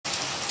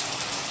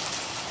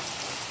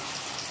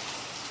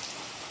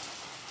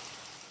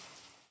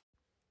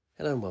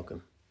Hello and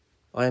welcome.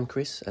 I am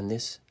Chris and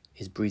this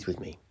is Breathe With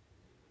Me.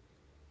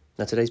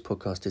 Now today's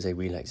podcast is a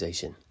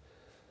relaxation.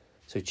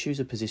 So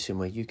choose a position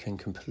where you can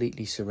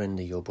completely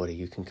surrender your body,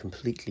 you can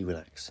completely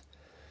relax.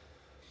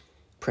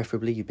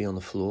 Preferably you be on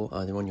the floor,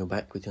 either on your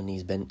back with your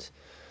knees bent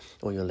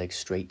or your legs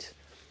straight.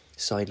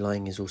 Side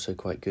lying is also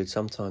quite good.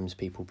 Sometimes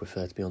people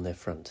prefer to be on their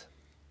front.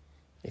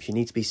 If you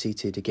need to be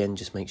seated, again,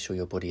 just make sure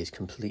your body is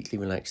completely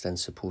relaxed and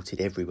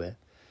supported everywhere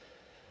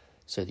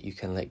so that you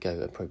can let go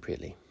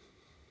appropriately.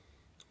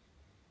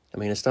 I'm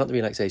going to start the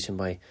relaxation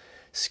by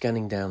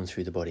scanning down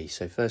through the body.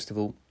 So first of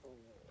all,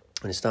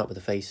 I'm going to start with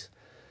the face.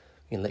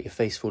 You're going to let your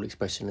face fall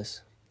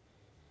expressionless.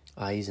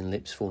 Eyes and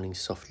lips falling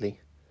softly.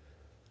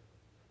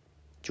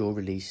 Jaw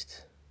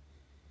released.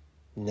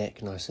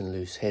 Neck nice and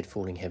loose. Head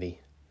falling heavy.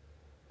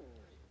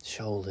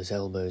 Shoulders,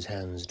 elbows,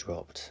 hands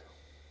dropped.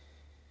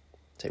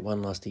 Take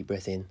one last deep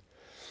breath in.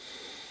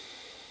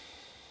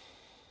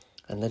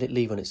 And let it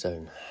leave on its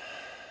own.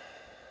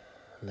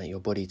 And let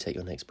your body take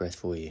your next breath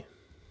for you.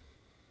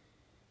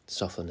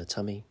 Soften the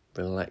tummy,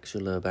 relax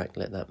your lower back,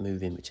 let that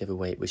move in whichever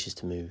way it wishes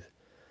to move.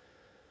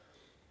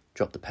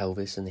 Drop the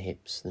pelvis and the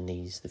hips, the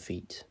knees, the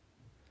feet.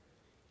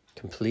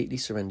 Completely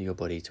surrender your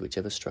body to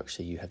whichever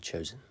structure you have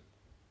chosen.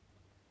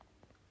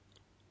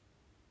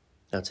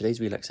 Now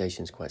today's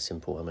relaxation is quite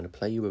simple. I'm going to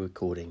play you a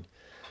recording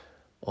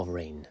of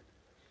rain.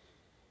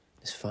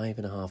 It's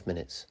 5.5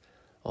 minutes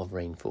of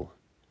rainfall.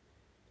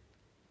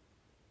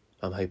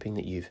 I'm hoping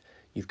that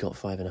you've got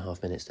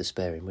 5.5 minutes to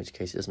spare, in which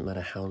case it doesn't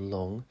matter how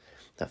long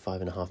that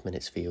 5.5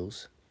 minutes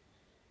feels.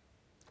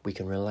 We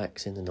can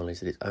relax in the knowledge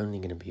that it's only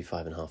going to be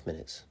 5.5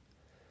 minutes.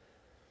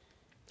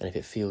 And if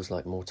it feels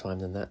like more time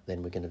than that,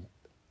 then we're going to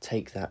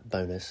take that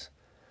bonus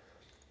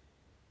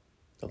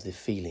of the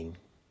feeling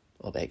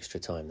of extra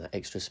time, that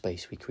extra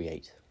space we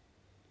create.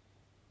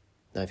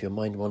 Now, if your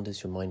mind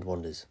wanders, your mind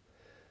wanders.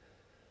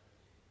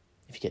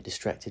 If you get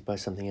distracted by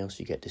something else,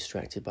 you get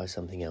distracted by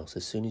something else.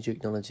 As soon as you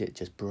acknowledge it,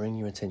 just bring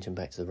your attention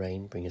back to the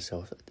rain, bring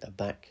yourself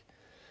back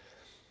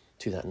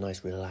to that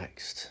nice,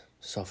 relaxed,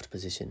 soft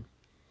position.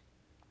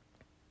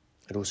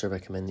 I'd also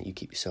recommend that you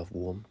keep yourself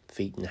warm.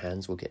 Feet and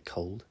hands will get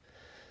cold,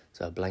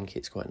 so a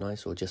blanket's quite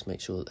nice, or just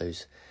make sure that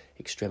those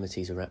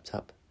extremities are wrapped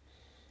up.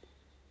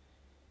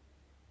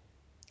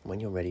 When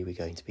you're ready, we're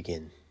going to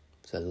begin.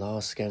 So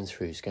last scan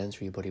through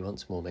your body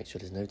once more, make sure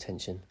there's no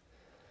tension.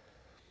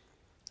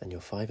 And your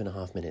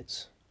 5.5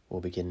 minutes will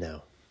begin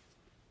now.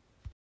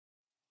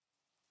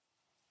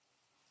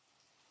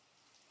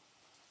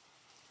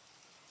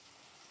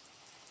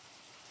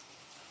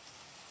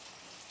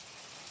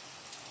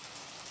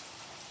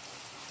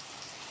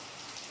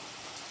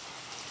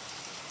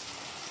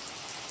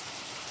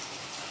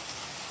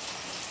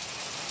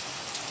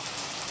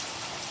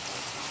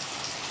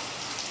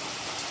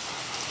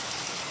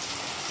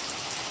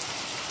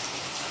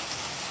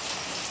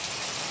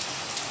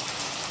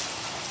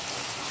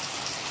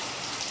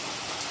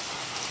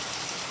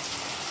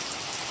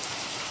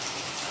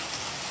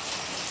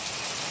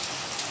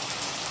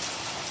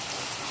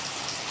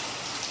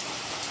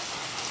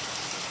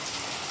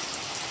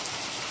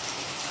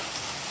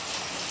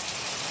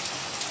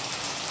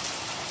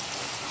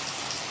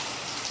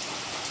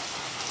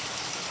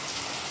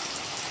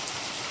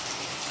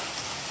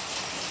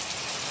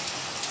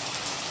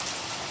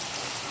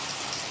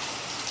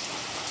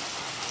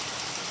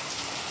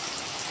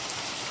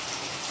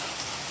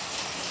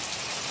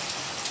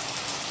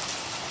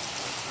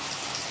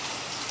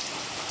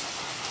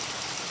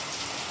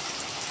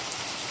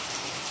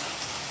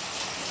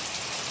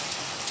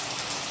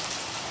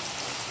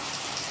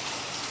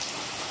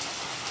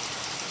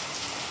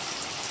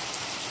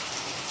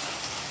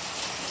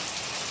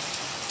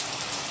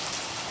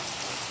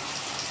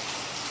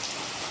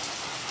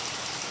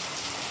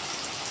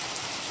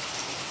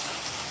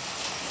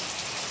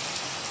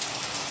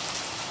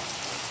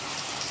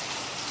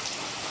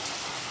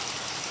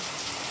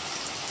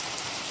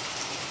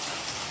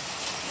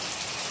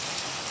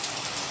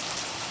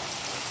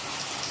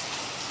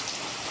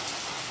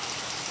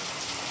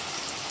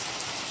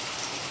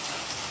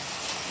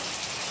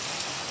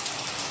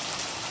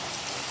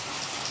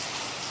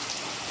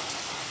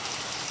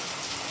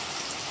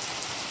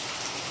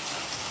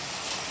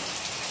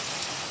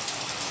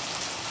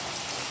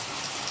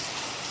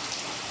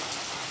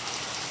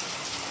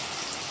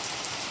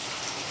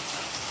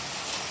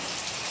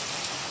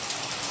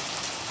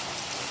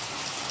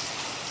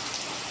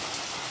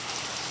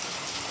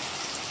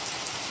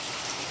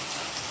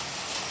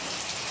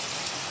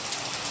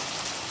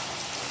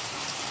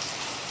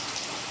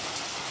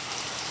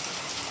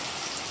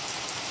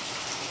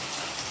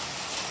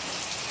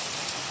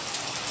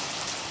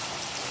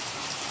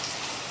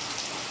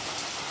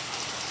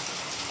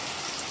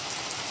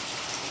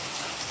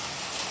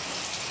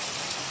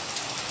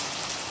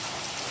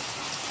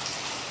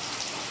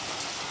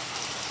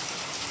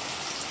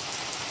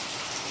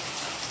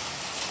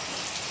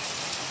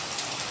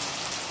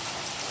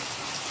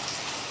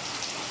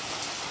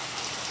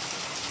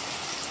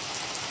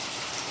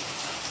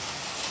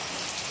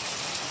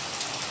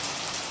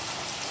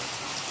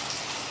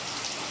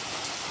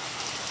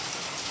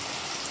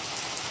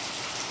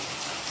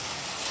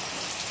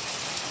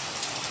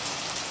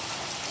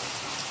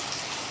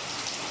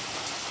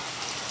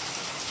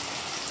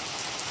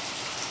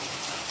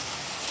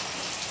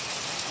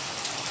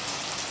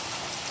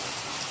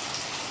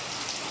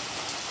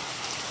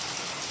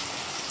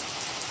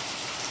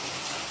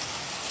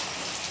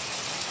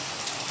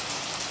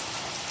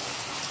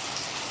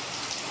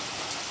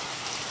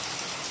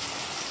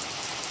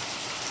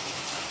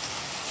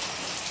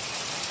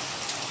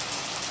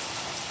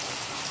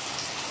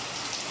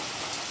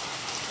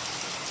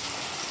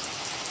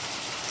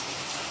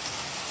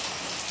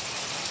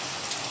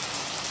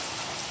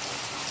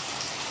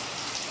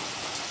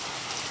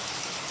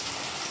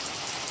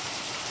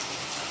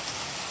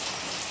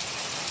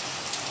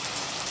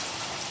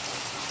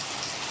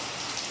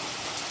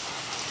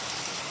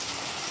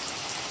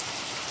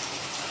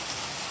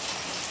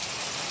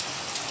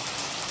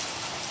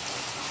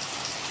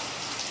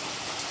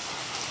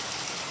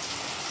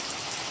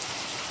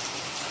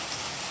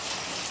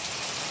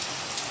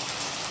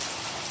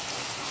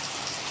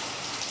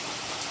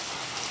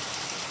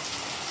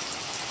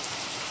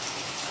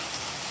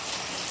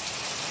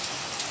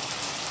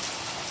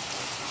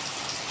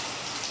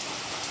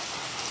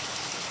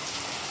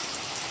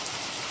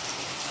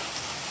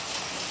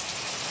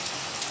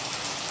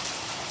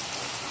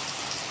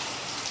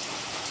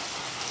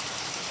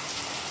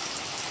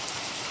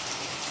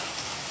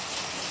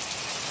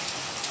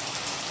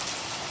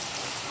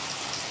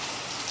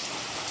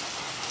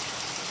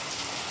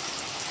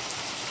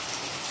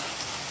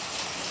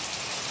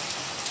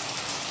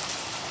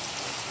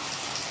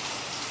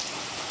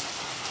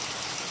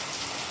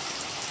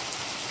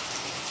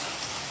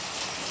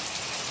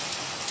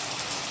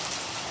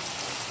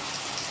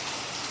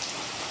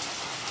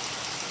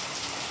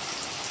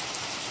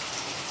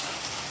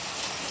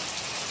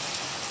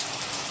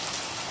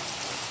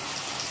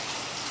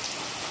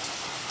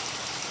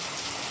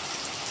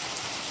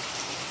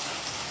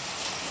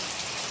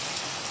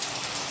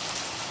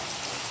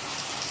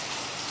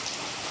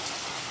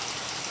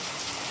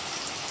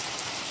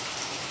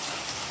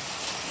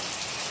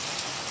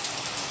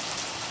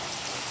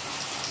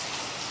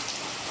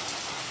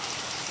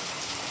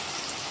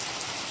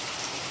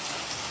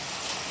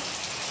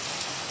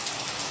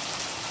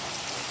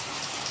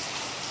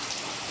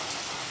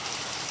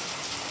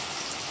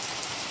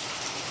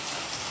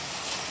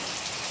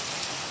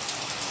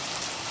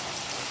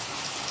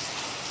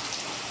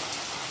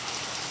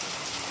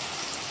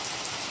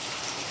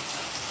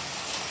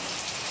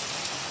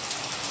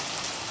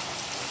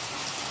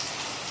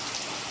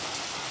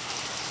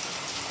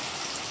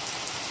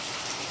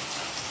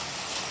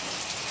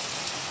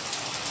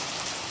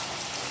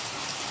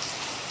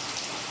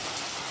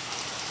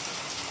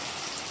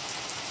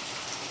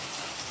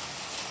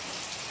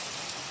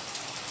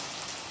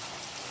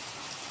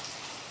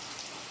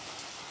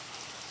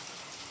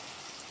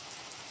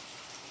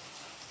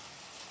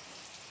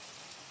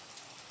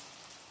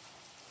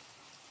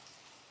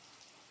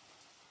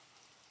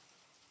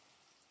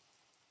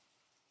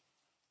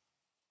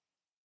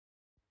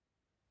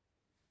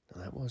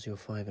 that was your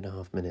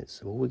 5.5 minutes.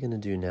 So all we're going to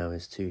do now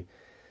is to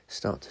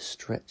start to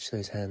stretch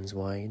those hands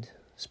wide,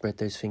 spread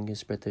those fingers,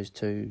 spread those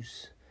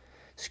toes,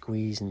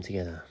 squeeze them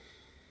together.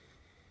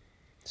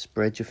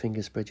 Spread your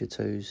fingers, spread your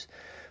toes,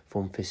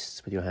 form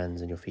fists with your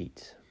hands and your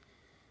feet.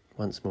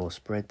 Once more,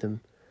 spread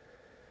them,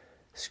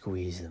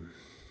 squeeze them.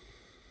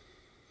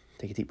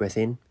 Take a deep breath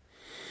in.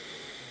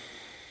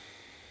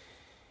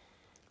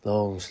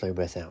 Long, slow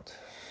breath out.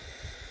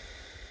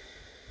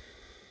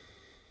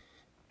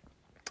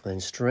 And then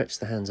stretch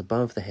the hands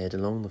above the head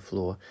along the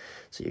floor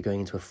so you're going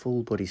into a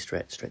full body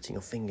stretch, stretching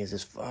your fingers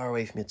as far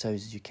away from your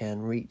toes as you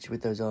can. Reach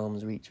with those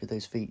arms, reach with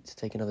those feet.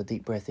 Take another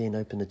deep breath in,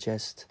 open the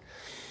chest.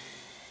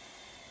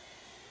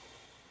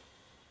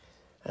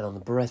 And on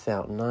the breath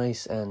out,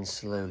 nice and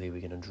slowly,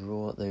 we're going to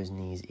draw those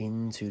knees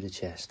into the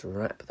chest.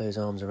 Wrap those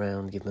arms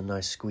around, give them a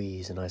nice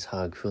squeeze, a nice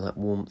hug. Feel that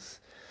warmth.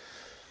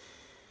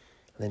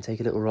 And then take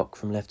a little rock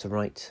from left to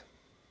right.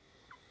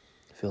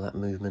 Feel that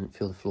movement,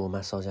 feel the floor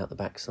massage out the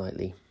back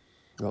slightly.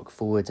 Rock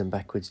forwards and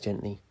backwards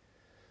gently.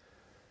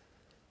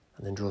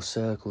 And then draw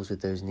circles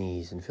with those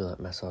knees and feel that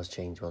massage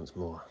change once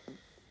more.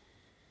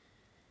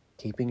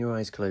 Keeping your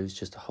eyes closed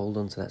just to hold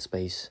on to that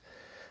space,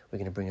 we're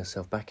going to bring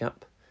ourselves back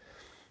up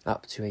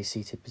to a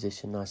seated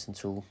position, nice and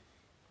tall.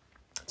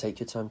 Take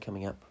your time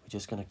coming up. We're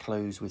just going to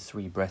close with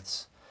 3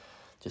 breaths,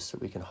 just so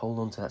we can hold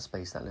on to that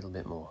space that little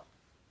bit more.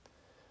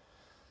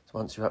 So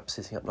once you're up,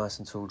 sitting up nice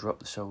and tall, drop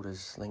the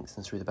shoulders,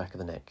 lengthen through the back of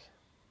the neck,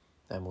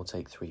 and we'll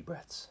take 3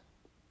 breaths.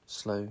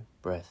 Slow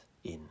breath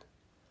in.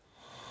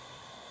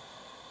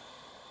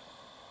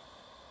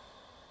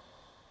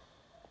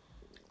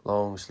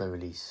 Long, slow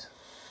release.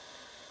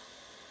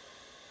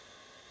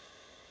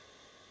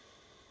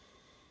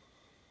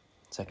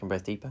 Second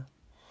breath deeper.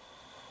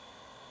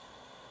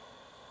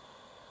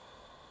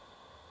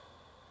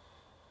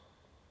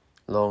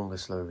 Longer,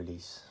 slow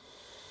release.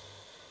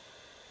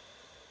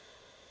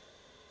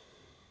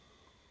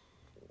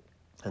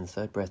 And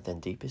third breath then,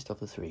 deepest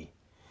of the 3.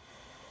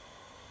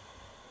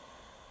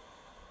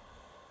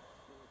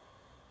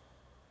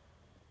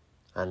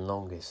 And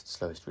longest,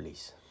 slowest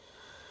release.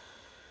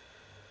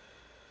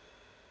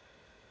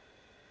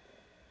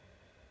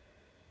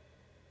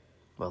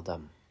 Well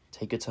done.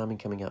 Take your time in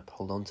coming up.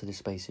 Hold on to this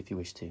space if you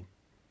wish to.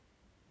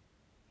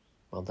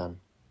 Well done.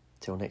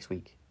 Till next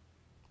week,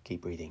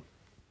 keep breathing.